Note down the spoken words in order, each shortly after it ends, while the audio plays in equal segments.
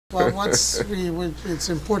Well, it's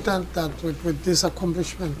important that with this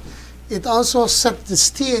accomplishment, it also set the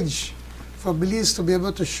stage for Belize to be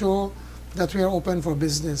able to show that we are open for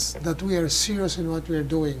business, that we are serious in what we are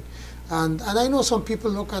doing. And I know some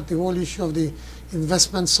people look at the whole issue of the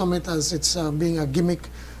investment summit as it's being a gimmick,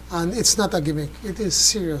 and it's not a gimmick. It is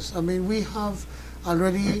serious. I mean, we have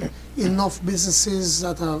already enough businesses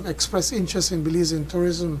that have expressed interest in Belize, in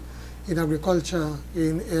tourism, in agriculture,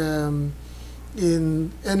 in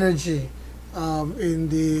energy, in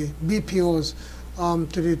the BPOs,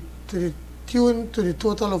 to the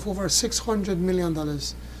total of over $600 million.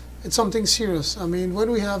 It's something serious. I mean,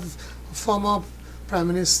 when we have a former Prime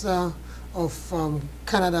Minister of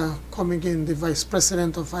Canada coming in, the Vice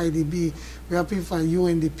President of IDB, we have people from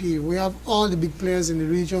UNDP, we have all the big players in the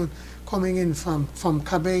region coming in from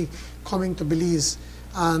Caye, coming to Belize,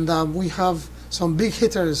 and we have some big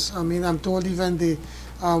hitters. I mean, I'm told even the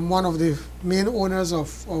one of the main owners of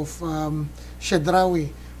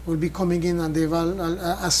Shedrawi will be coming in, and they've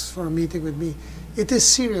asked for a meeting with me. It is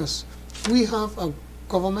serious. We have a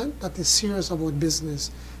government that is serious about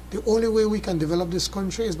business. The only way we can develop this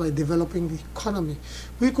country is by developing the economy.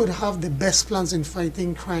 We could have the best plans in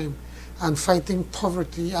fighting crime and fighting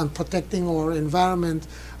poverty and protecting our environment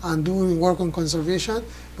and doing work on conservation,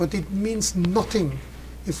 but it means nothing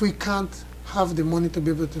if we can't have the money to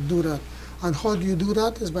be able to do that. And how do you do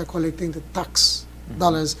that? Is by collecting the tax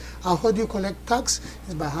dollars. And how do you collect tax?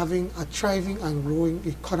 Is by having a thriving and growing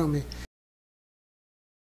economy.